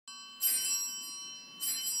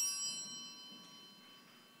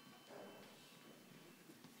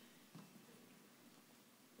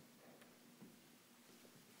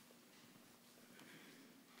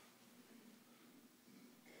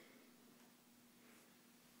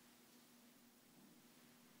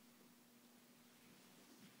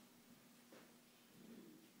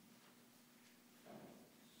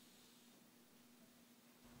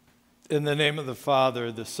In the name of the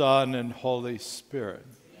Father, the Son, and Holy Spirit.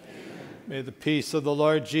 Amen. May the peace of the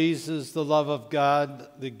Lord Jesus, the love of God,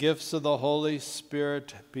 the gifts of the Holy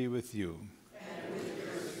Spirit be with you. And with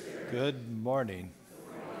your spirit. Good morning.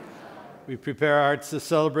 We prepare our hearts to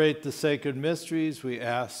celebrate the sacred mysteries. We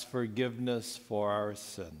ask forgiveness for our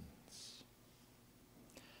sins.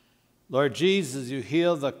 Lord Jesus, you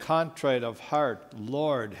heal the contrite of heart.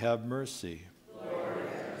 Lord, have mercy. Lord,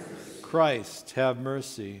 have mercy. Christ, have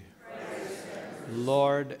mercy.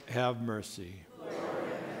 Lord, have mercy. Lord,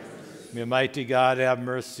 have mercy. May Almighty God have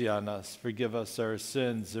mercy on us, forgive us our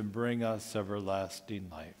sins, and bring us everlasting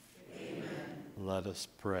life. Amen. Let us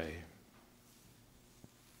pray.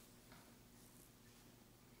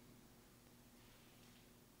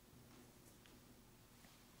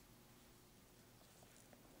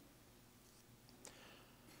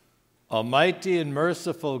 Almighty and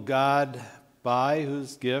merciful God, by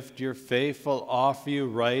whose gift your faithful offer you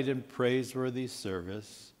right and praiseworthy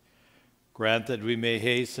service, grant that we may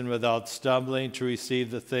hasten without stumbling to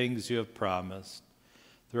receive the things you have promised.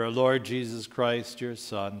 Through our Lord Jesus Christ, your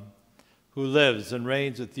Son, who lives and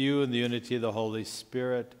reigns with you in the unity of the Holy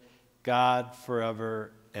Spirit, God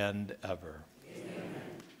forever and ever. Amen.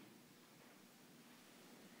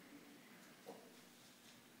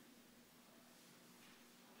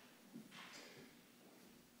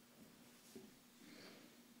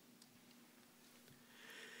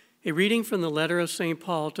 A reading from the letter of St.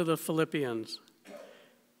 Paul to the Philippians.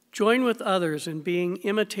 Join with others in being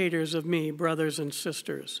imitators of me, brothers and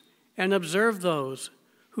sisters, and observe those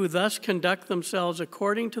who thus conduct themselves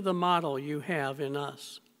according to the model you have in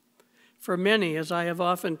us. For many, as I have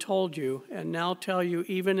often told you, and now tell you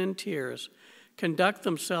even in tears, conduct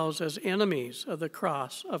themselves as enemies of the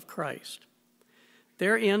cross of Christ.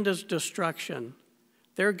 Their end is destruction.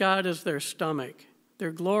 Their God is their stomach.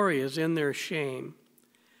 Their glory is in their shame.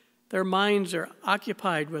 Their minds are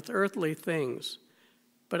occupied with earthly things,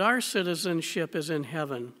 but our citizenship is in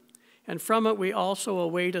heaven, and from it we also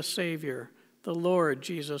await a Savior, the Lord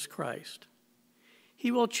Jesus Christ. He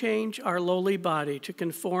will change our lowly body to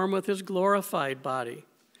conform with his glorified body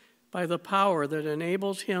by the power that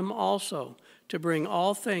enables him also to bring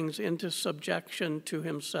all things into subjection to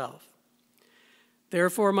himself.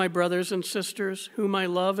 Therefore, my brothers and sisters, whom I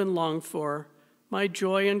love and long for, my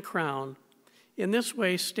joy and crown, in this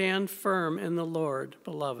way stand firm in the Lord,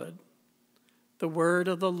 beloved. The word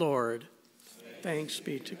of the Lord. Thanks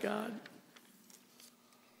be to God.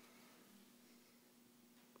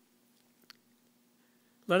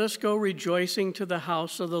 Let us go rejoicing to the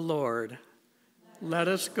house of the Lord. Let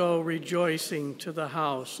us go rejoicing to the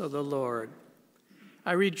house of the Lord.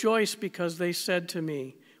 I rejoice because they said to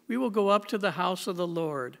me, we will go up to the house of the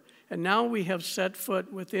Lord, and now we have set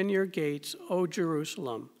foot within your gates, O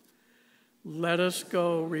Jerusalem. Let us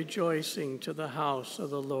go rejoicing to the house of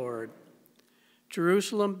the Lord.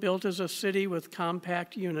 Jerusalem, built as a city with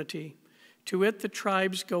compact unity, to it the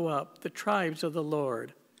tribes go up, the tribes of the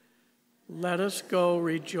Lord. Let us go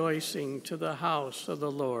rejoicing to the house of the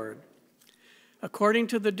Lord. According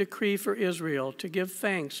to the decree for Israel, to give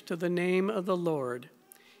thanks to the name of the Lord.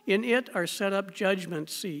 In it are set up judgment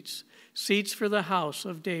seats, seats for the house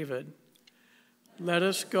of David. Let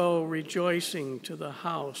us go rejoicing to the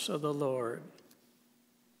house of the Lord.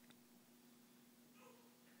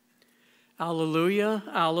 Alleluia,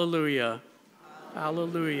 alleluia,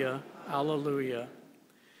 alleluia, alleluia.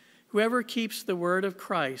 Whoever keeps the word of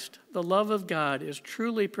Christ, the love of God is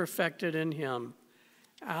truly perfected in him.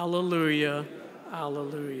 Alleluia,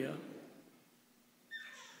 alleluia.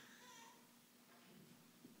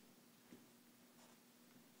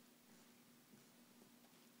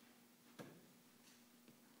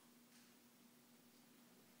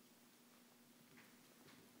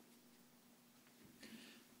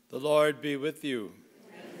 The Lord be with you.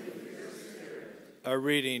 And with your spirit. A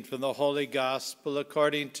reading from the Holy Gospel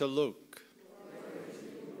according to Luke.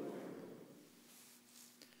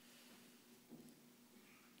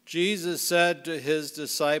 Jesus said to his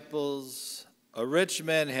disciples, a rich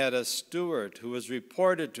man had a steward who was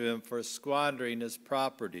reported to him for squandering his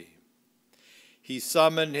property. He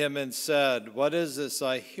summoned him and said, what is this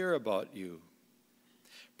I hear about you?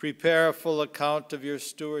 Prepare a full account of your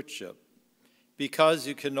stewardship, because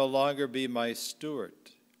you can no longer be my steward.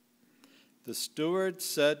 The steward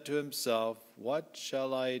said to himself, what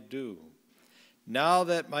shall I do, now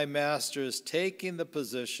that my master is taking the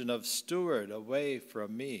position of steward away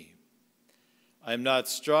from me? I am not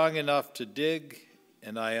strong enough to dig,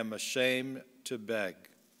 and I am ashamed to beg.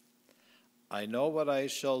 I know what I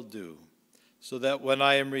shall do, so that when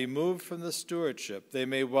I am removed from the stewardship, they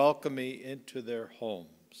may welcome me into their homes.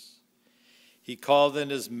 He called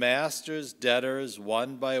in his master's debtors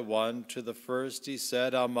one by one. To the first he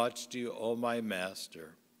said, 'How much do you owe my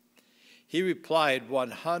master?' He replied,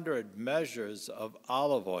 100 measures of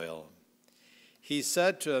olive oil. He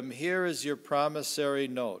said to him, 'Here is your promissory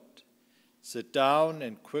note. Sit down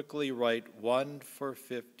and quickly write 1 for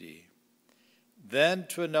 50. Then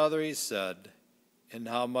to another he said, 'And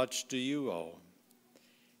how much do you owe?'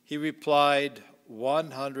 He replied,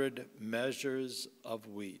 100 measures of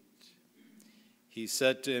wheat. He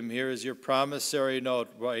said to him, 'Here is your promissory note,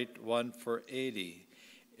 write 1 for 80.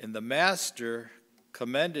 And the master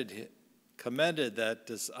commended that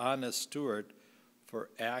dishonest steward for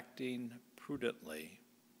acting prudently.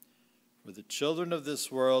 For the children of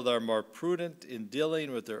this world are more prudent in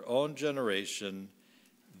dealing with their own generation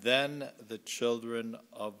than the children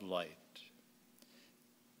of light.'"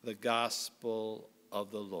 The Gospel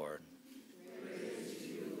of the Lord. Praise to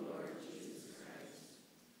you, Lord Jesus Christ.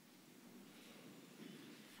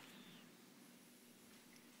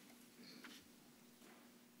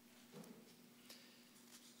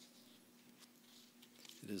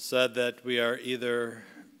 It is said that we are either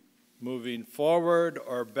moving forward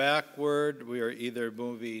or backward. We are either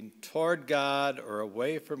moving toward God or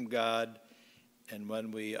away from God. And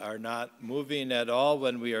when we are not moving at all,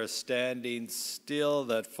 when we are standing still,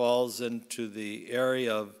 that falls into the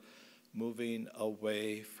area of moving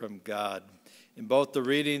away from God. And both the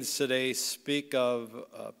readings today speak of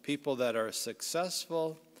people that are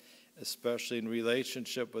successful, especially in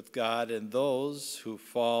relationship with God, and those who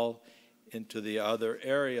fall into the other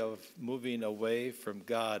area of moving away from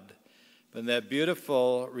God. But in that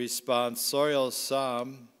beautiful responsorial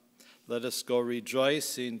psalm, "Let us go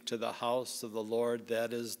rejoicing to the house of the Lord,"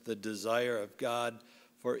 that is the desire of God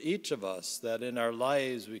for each of us, that in our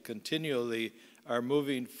lives we continually are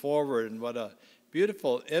moving forward. And what a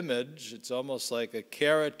beautiful image. It's almost like a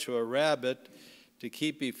carrot to a rabbit to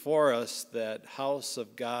keep before us that house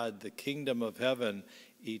of God, the kingdom of heaven,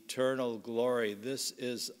 eternal glory. This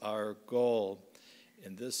is our goal,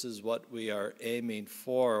 and this is what we are aiming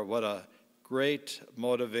for. What a great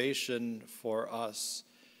motivation for us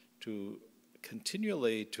to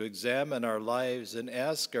continually to examine our lives and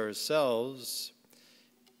ask ourselves,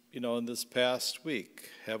 in this past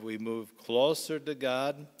week, have we moved closer to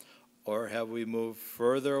God or have we moved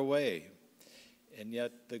further away? And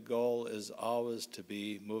yet the goal is always to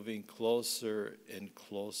be moving closer and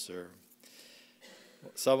closer.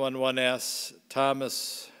 Someone once asked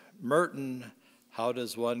Thomas Merton, "How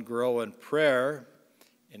does one grow in prayer?"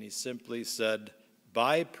 And he simply said,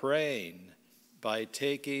 "By praying, by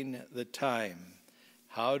taking the time."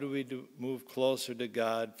 How do we move closer to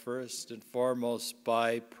God? First and foremost,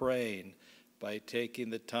 by praying, by taking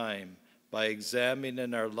the time, by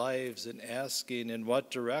examining our lives and asking, in what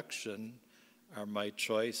direction are my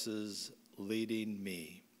choices leading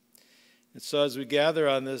me? And so as we gather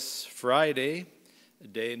on this Friday, a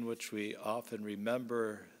day in which we often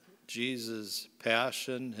remember Jesus'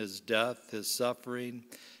 passion, his death, his suffering,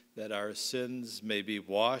 that our sins may be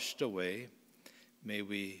washed away, may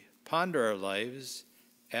we ponder our lives,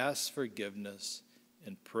 ask forgiveness,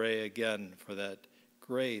 and pray again for that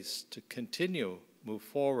grace to continue, move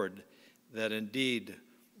forward, that indeed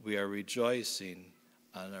we are rejoicing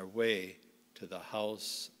on our way to the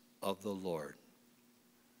house of the Lord.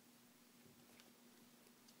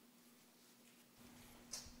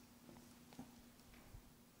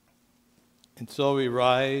 And so we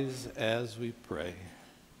rise as we pray.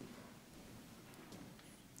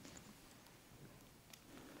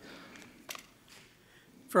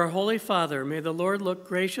 For our Holy Father, may the Lord look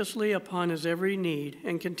graciously upon his every need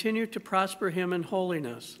and continue to prosper him in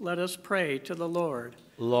holiness. Let us pray to the Lord.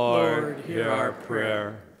 Lord, hear our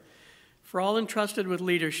prayer. For all entrusted with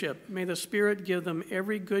leadership, may the Spirit give them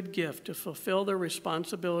every good gift to fulfill their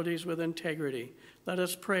responsibilities with integrity. Let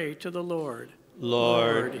us pray to the Lord.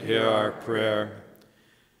 Lord, hear our prayer.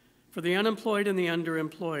 For the unemployed and the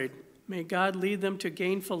underemployed, may God lead them to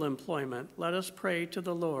gainful employment. Let us pray to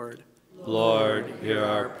the Lord. Lord, hear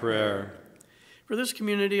our prayer. For this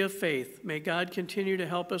community of faith, may God continue to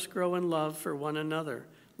help us grow in love for one another.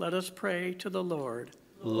 Let us pray to the Lord.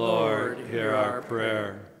 Lord, hear our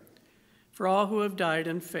prayer. For all who have died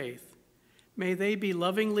in faith, may they be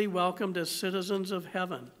lovingly welcomed as citizens of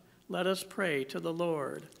heaven. Let us pray to the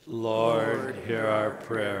Lord. Lord, hear our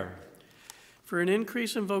prayer. For an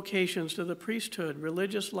increase in vocations to the priesthood,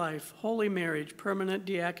 religious life, holy marriage, permanent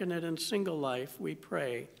diaconate, and single life, we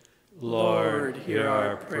pray. Lord, hear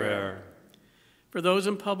our prayer. For those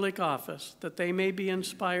in public office, that they may be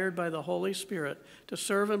inspired by the Holy Spirit to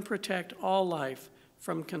serve and protect all life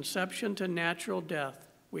from conception to natural death,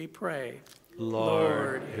 we pray.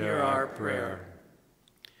 Lord, hear our prayer.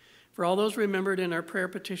 For all those remembered in our prayer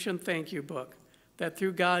petition thank you book, that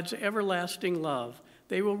through God's everlasting love,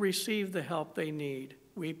 they will receive the help they need,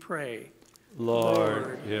 we pray.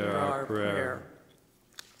 Lord, hear our prayer.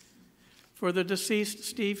 For the deceased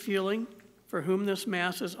Steve Fueling, for whom this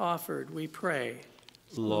Mass is offered, we pray.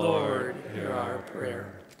 Lord, hear our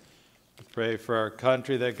prayer. We pray for our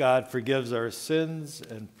country, that God forgives our sins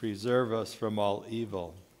and preserve us from all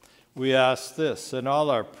evil. We ask this in all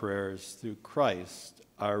our prayers through Christ,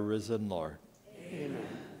 our risen Lord. Amen.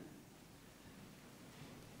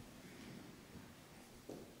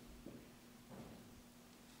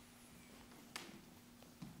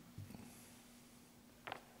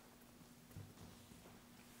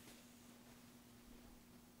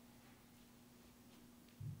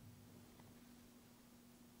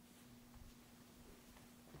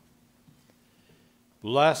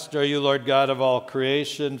 Blessed are you, Lord God of all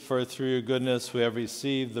creation, for through your goodness we have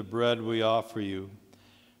received the bread we offer you.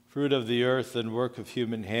 Fruit of the earth and work of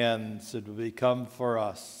human hands, it will become for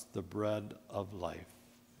us the bread of life.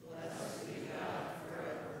 Blessed be God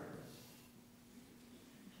forever.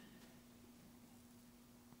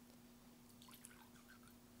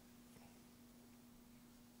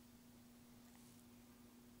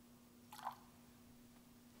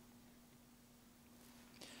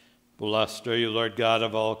 Blessed are you, Lord God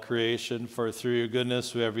of all creation, for through your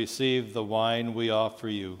goodness we have received the wine we offer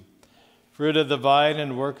you. Fruit of the vine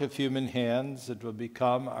and work of human hands, it will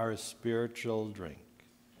become our spiritual drink.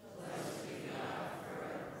 Blessed be God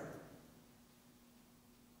forever.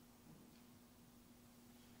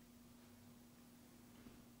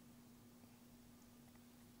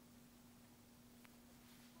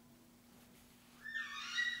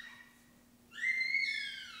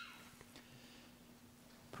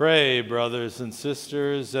 Pray, brothers and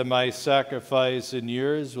sisters, that my sacrifice and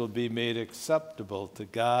yours will be made acceptable to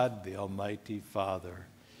God, the Almighty Father.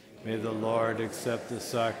 May the Lord accept the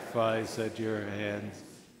sacrifice at your hands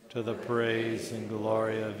to the praise and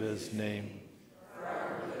glory of his name.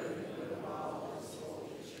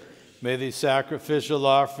 May these sacrificial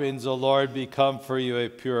offerings, O Lord, become for you a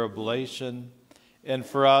pure oblation, and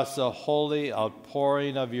for us a holy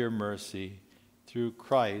outpouring of your mercy, through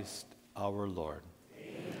Christ our Lord.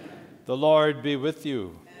 The Lord be with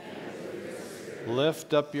you.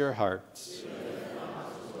 Lift up your hearts.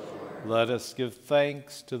 Let us give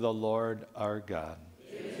thanks to the Lord our God.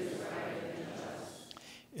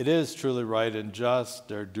 It is truly right and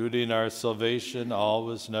just, our duty and our salvation,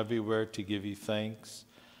 always and everywhere to give you thanks.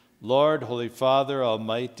 Lord, Holy Father,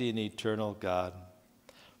 Almighty and eternal God,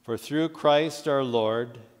 for through Christ our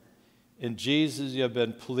Lord, in Jesus you have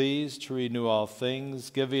been pleased to renew all things,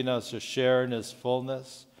 giving us a share in his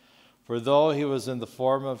fullness. For though he was in the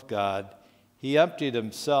form of God, he emptied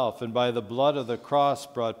himself, and by the blood of the cross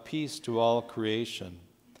brought peace to all creation.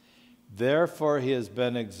 Therefore he has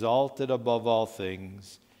been exalted above all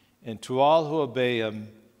things, and to all who obey him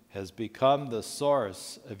has become the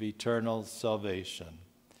source of eternal salvation.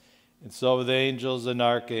 And so with angels and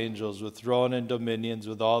archangels, with throne and dominions,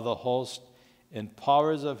 with all the host and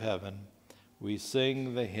powers of heaven, we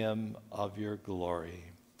sing the hymn of your glory.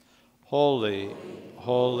 Holy,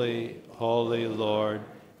 holy, holy Lord,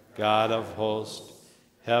 God of hosts,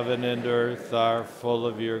 heaven and earth are full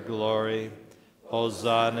of your glory.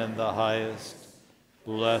 Hosanna in the highest.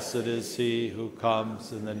 Blessed is he who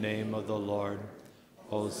comes in the name of the Lord.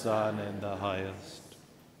 Hosanna in the highest.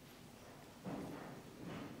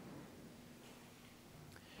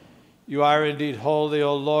 You are indeed holy,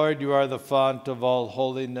 O Lord. You are the fount of all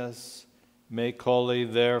holiness. Make holy,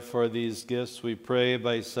 therefore, these gifts, we pray,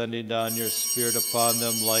 by sending down your Spirit upon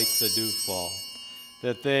them like the dewfall,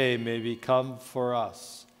 that they may become for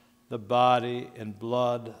us the body and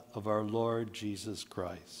blood of our Lord Jesus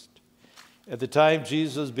Christ. At the time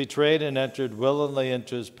Jesus was betrayed and entered willingly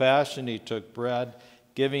into his passion, he took bread,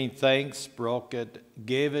 giving thanks, broke it,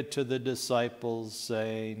 gave it to the disciples,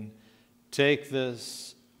 saying, "Take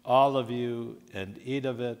this, all of you, and eat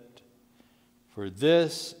of it. For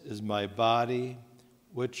this is my body,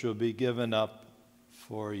 which will be given up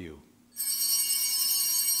for you."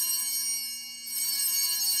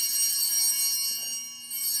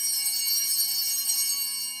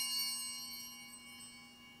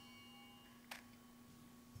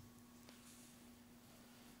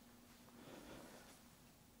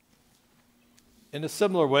 In a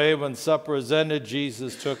similar way, when supper was ended,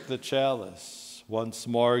 Jesus took the chalice. Once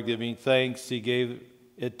more, giving thanks, he gave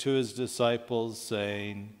it to his disciples,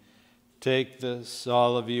 saying, "Take this,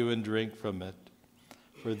 all of you, and drink from it.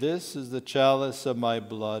 For this is the chalice of my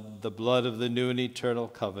blood, the blood of the new and eternal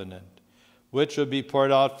covenant, which will be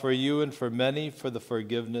poured out for you and for many for the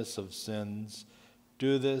forgiveness of sins.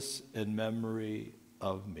 Do this in memory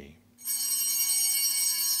of me.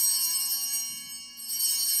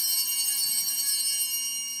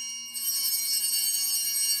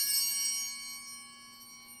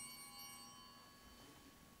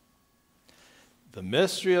 The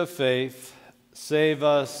mystery of faith. Save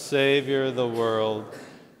us, Savior of the world,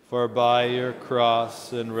 for by your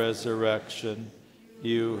cross and resurrection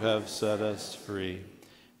you have set us free.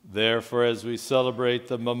 Therefore, as we celebrate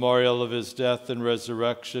the memorial of his death and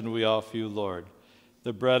resurrection, we offer you, Lord,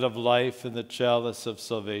 the bread of life and the chalice of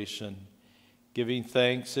salvation, giving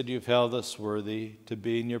thanks that you've held us worthy to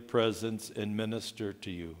be in your presence and minister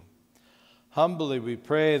to you. Humbly we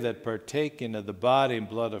pray that, partaking of the body and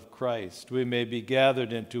blood of Christ, we may be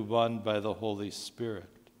gathered into one by the Holy Spirit.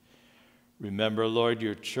 Remember, Lord,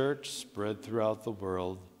 your church spread throughout the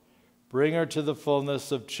world. Bring her to the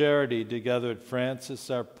fullness of charity, together with Francis,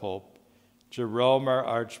 our Pope, Jerome, our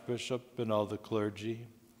Archbishop, and all the clergy.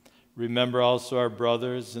 Remember also our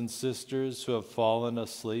brothers and sisters who have fallen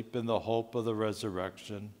asleep in the hope of the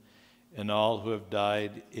resurrection, and all who have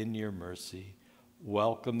died in your mercy.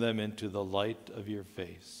 Welcome them into the light of your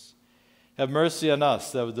face. Have mercy on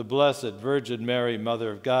us, that with the Blessed Virgin Mary,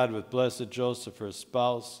 Mother of God, with blessed Joseph, her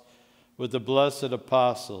spouse, with the blessed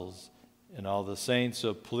apostles, and all the saints who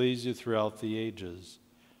have pleased you throughout the ages,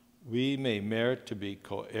 we may merit to be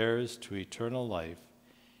co-heirs to eternal life,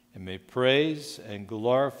 and may praise and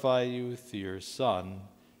glorify you through your Son,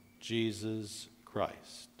 Jesus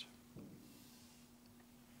Christ.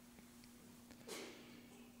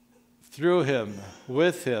 Through him,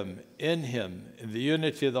 with him, in the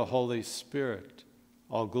unity of the Holy Spirit,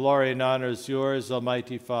 all glory and honor is yours,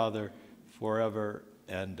 Almighty Father, forever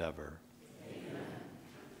and ever. Amen.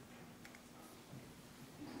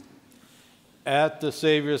 At the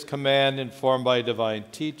Savior's command, informed by divine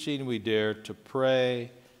teaching, we dare to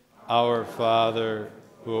pray, Our Father,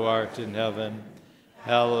 who art in heaven,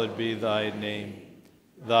 hallowed be thy name.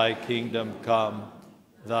 Thy kingdom come,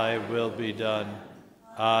 thy will be done,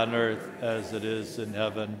 on earth as it is in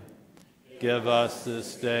heaven. Give us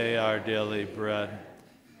this day our daily bread,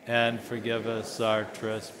 and forgive us our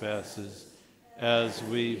trespasses, as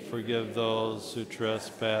we forgive those who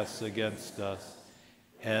trespass against us.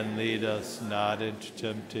 And lead us not into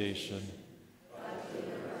temptation.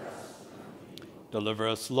 Deliver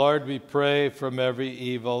us, Lord, we pray, from every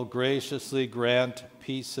evil. Graciously grant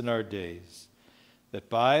peace in our days, that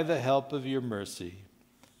by the help of your mercy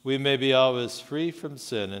we may be always free from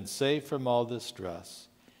sin and safe from all distress,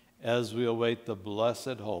 as we await the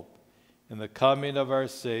blessed hope in the coming of our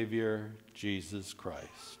Savior, Jesus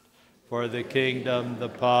Christ. For the kingdom, the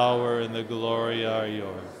power, and the glory are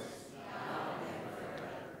yours.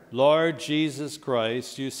 Lord Jesus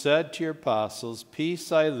Christ, you said to your apostles,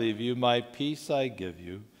 Peace I leave you, my peace I give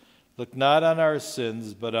you. Look not on our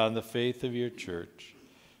sins, but on the faith of your church.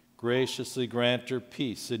 Graciously grant her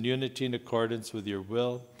peace and unity in accordance with your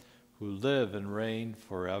will, who live and reign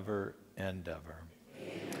forever and ever.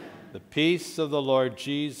 Amen. The peace of the Lord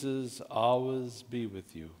Jesus always be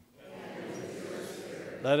with you. And with your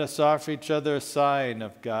spirit. Let us offer each other a sign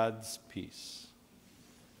of God's peace.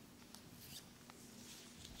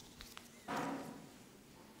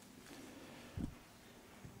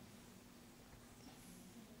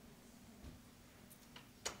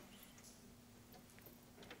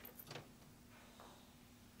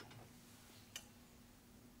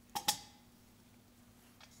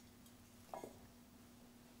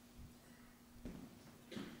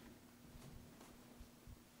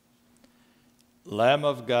 Lamb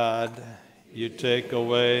of God, you take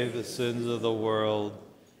away the sins of the world,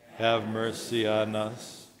 have mercy on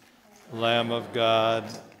us. Lamb of God,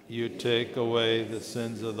 you take away the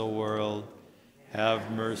sins of the world,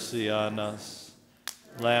 have mercy on us.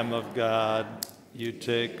 Lamb of God, you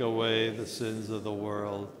take away the sins of the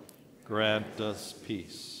world, grant us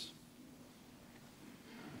peace.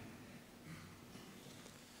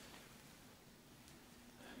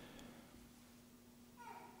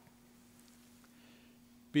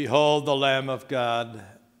 Behold the Lamb of God.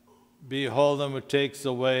 Behold him who takes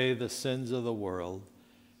away the sins of the world.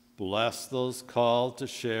 Bless those called to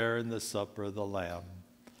share in the supper of the Lamb.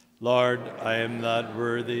 Lord, I am not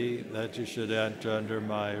worthy that you should enter under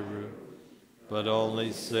my roof, but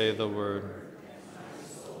only say the word.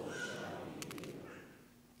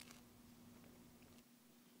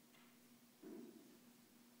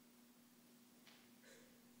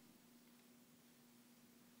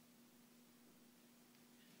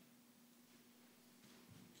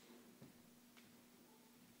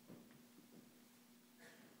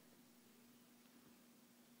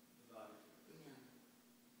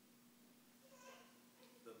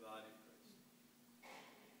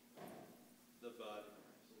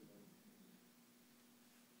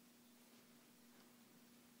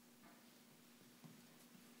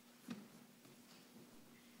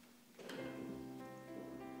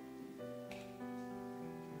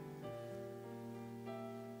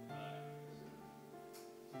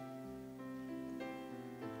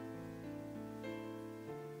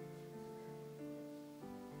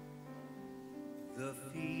 The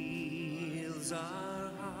fields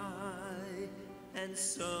are high and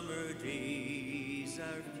summer days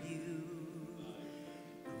are few.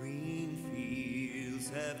 Green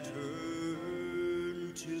fields have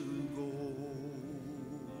turned to gold.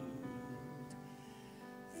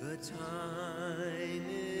 The time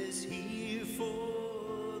is here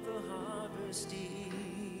for the harvesting,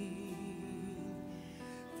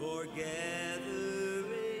 for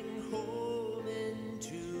gathering home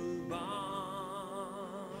into barns.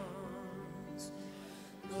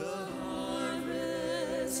 The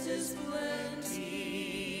harvest is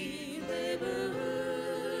plenty,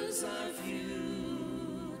 laborers are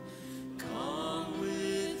few. Come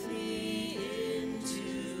with me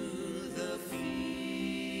into the fields.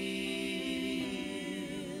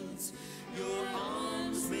 Your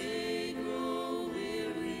arms may grow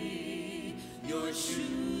weary, your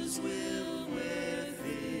shoes will wear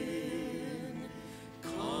thin.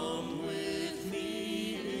 Come with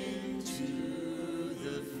me into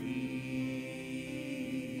the fields.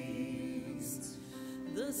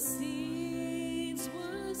 The seeds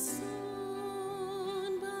were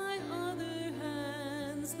sown by other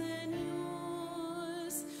hands than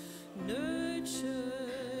yours,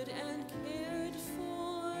 nurtured and cared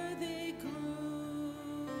for, they grew.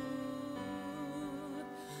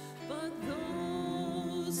 But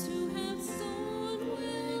those who have sown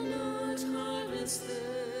will not harvest them.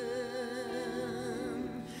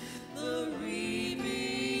 The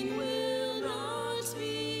reaping will not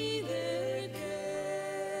be their care.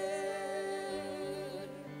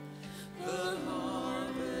 The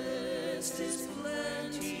harvest is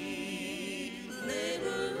plenty,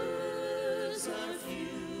 laborers are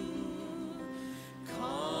few.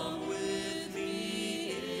 Come with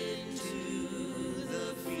me into the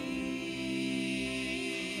fields.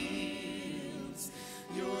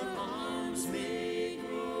 Your arms may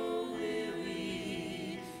grow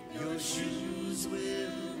weary, your shoes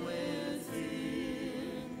will wear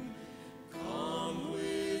thin. Come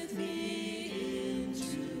with me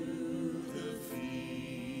into the fields.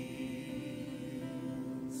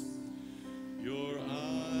 Your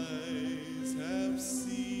eyes have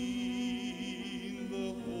seen the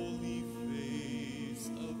holy face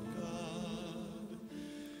of God,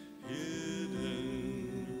 hidden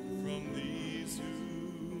from these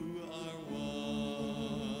who are wise.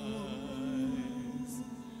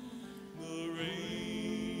 The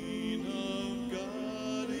reign of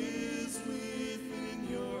God is within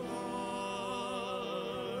your heart.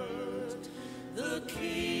 The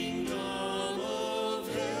kingdom of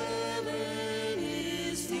heaven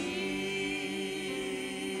is near.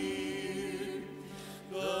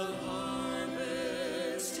 The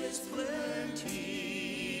harvest is plenty,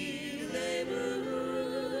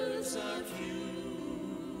 laborers are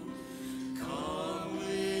few. Come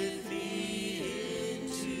with me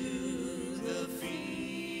into the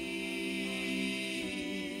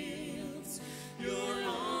fields. Your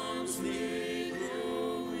arms may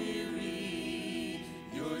grow weary,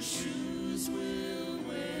 your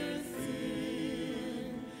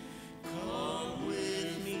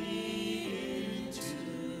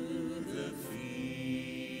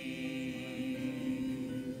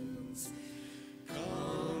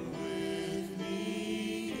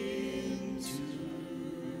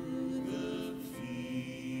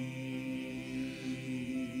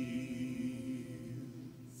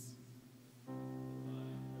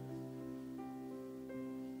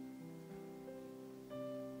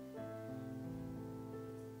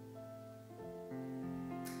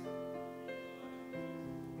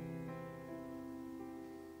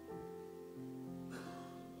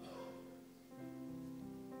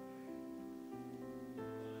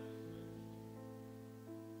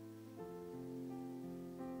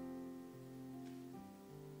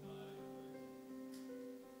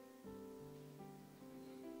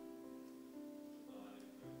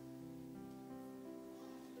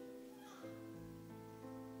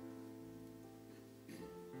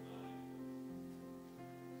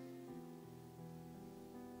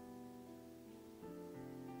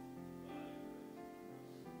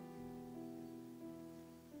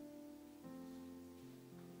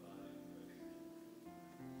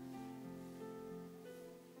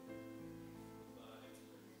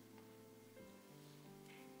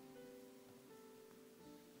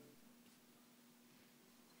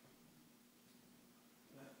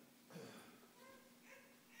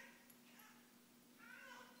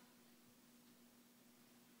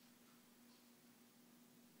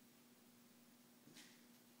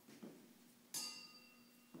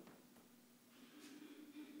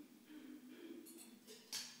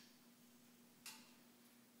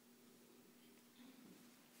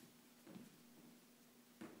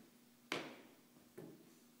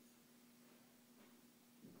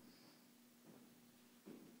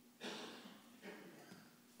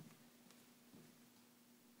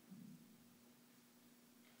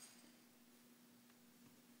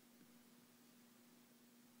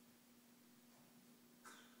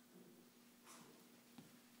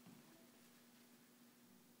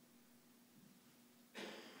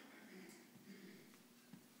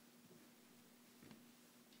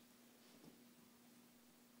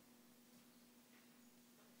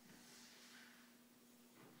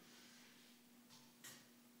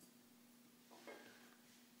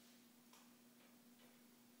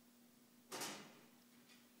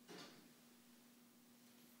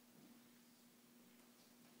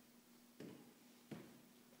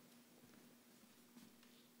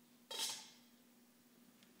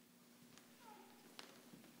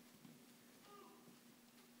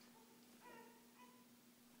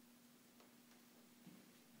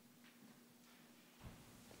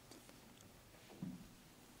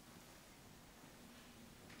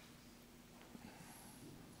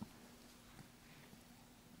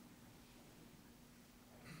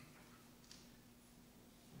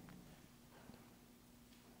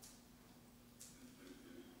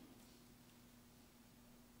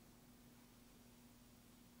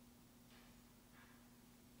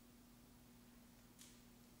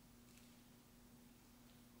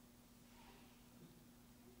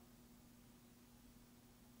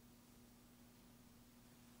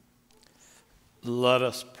Let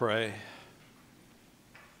us pray.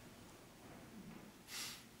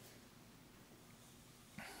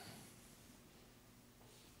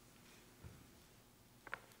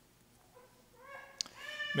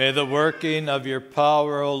 May the working of your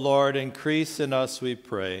power, O Lord, increase in us, we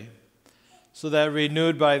pray, so that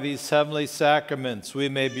renewed by these heavenly sacraments, we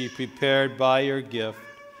may be prepared by your gift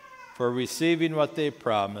for receiving what they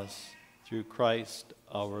promise, through Christ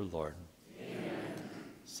our Lord. Amen.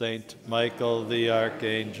 Saint Michael the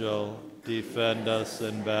Archangel, defend us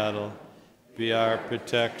in battle. Be our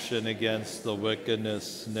protection against the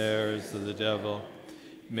wickedness, snares of the devil.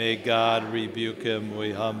 May God rebuke him,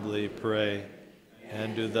 we humbly pray.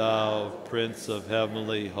 And do thou, Prince of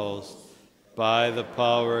heavenly hosts, by the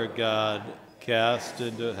power of God, cast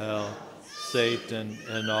into hell Satan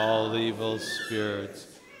and all evil spirits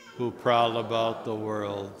who prowl about the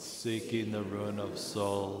world, seeking the ruin of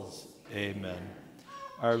souls. Amen.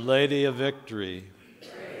 Our Lady of Victory,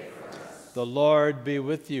 the Lord be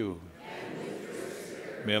with you. And with your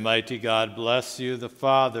spirit. May Almighty God bless you, the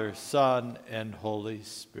Father, Son, and Holy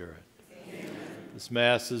Spirit. Amen. This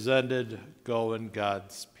Mass is ended. Go in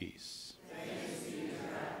God's peace. Thanks be to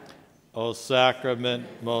God. O sacrament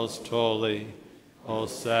most holy, O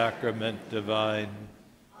sacrament divine,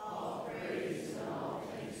 All praise and all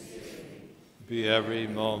thanksgiving. be every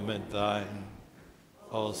moment thine.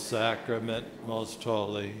 O sacrament most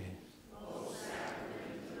holy,